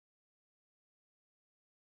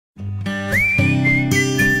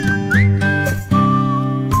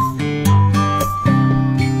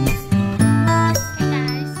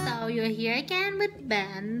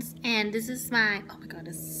friends, and this is my, oh my god,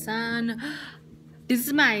 the sun. This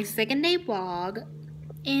is my second day vlog,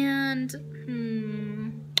 and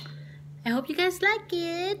I hope you guys like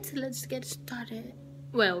it. Let's get started.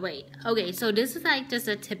 Well, wait. Okay, so this is like just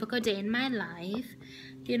a typical day in my life,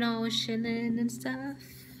 you know, chilling and stuff.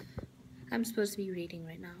 I'm supposed to be reading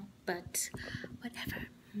right now, but whatever.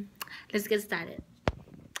 Let's get started.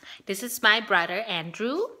 This is my brother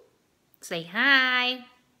Andrew. Say hi.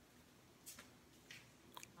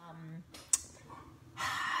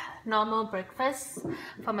 Normal breakfast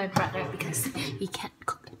for my brother because he can't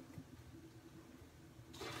cook.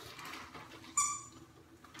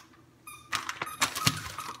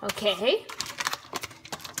 Okay.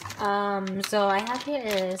 So I have here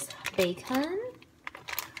is bacon,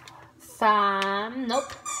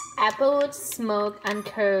 applewood smoked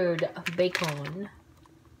uncured bacon.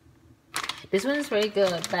 This one is very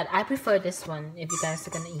good, but I prefer this one if you guys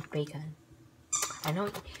are gonna eat bacon. I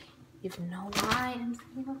don't even know why I'm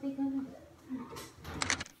thinking of bacon.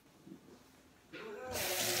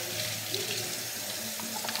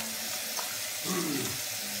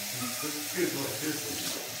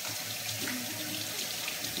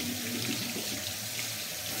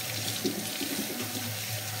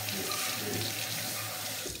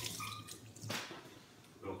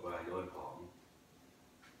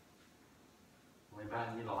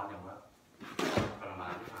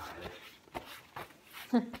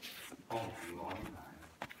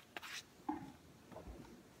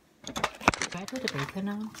 Do I put the bacon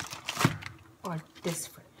on? Or this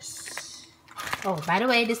first? Oh, by the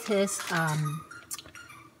way, this is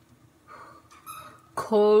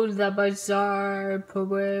Col the Bazaar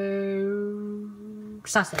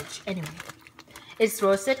sausage. Anyway, it's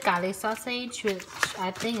roasted garlic sausage, which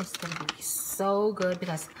I think is gonna be so good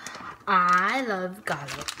because I love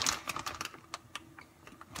garlic.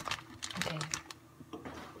 Okay.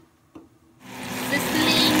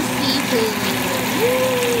 Sizzling seafood.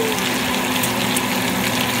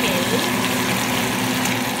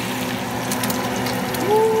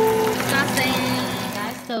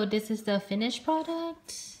 So this is the finished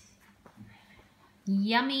product.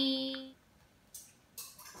 Yummy.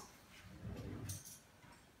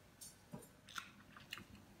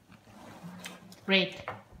 Great.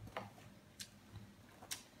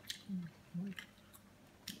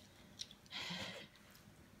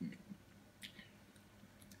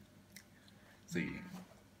 See.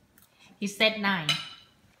 He said 9.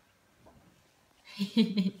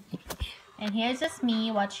 And here's just me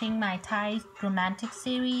watching my Thai romantic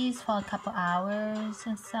series for a couple hours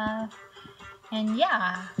and stuff. And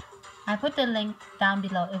yeah, I put the link down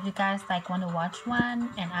below if you guys like want to watch one,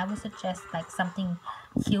 and I would suggest like something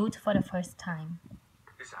cute for the first time.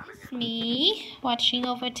 Me watching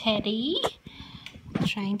over Teddy,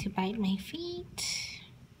 trying to bite my feet.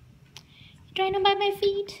 You trying to bite my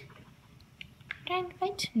feet? Trying to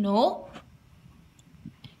bite? No.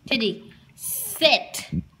 Teddy, sit.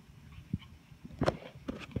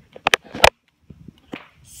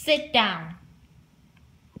 Sit down.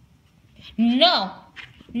 No.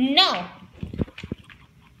 No.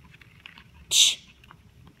 Shh.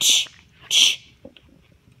 Shh. Shh.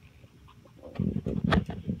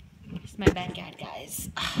 It's my backyard, guys.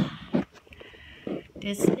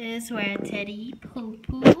 This is where Teddy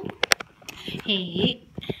poo-poo. Hey.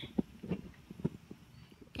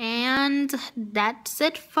 And that's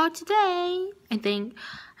it for today. I think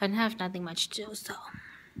I have nothing much to do, so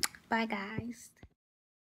bye guys.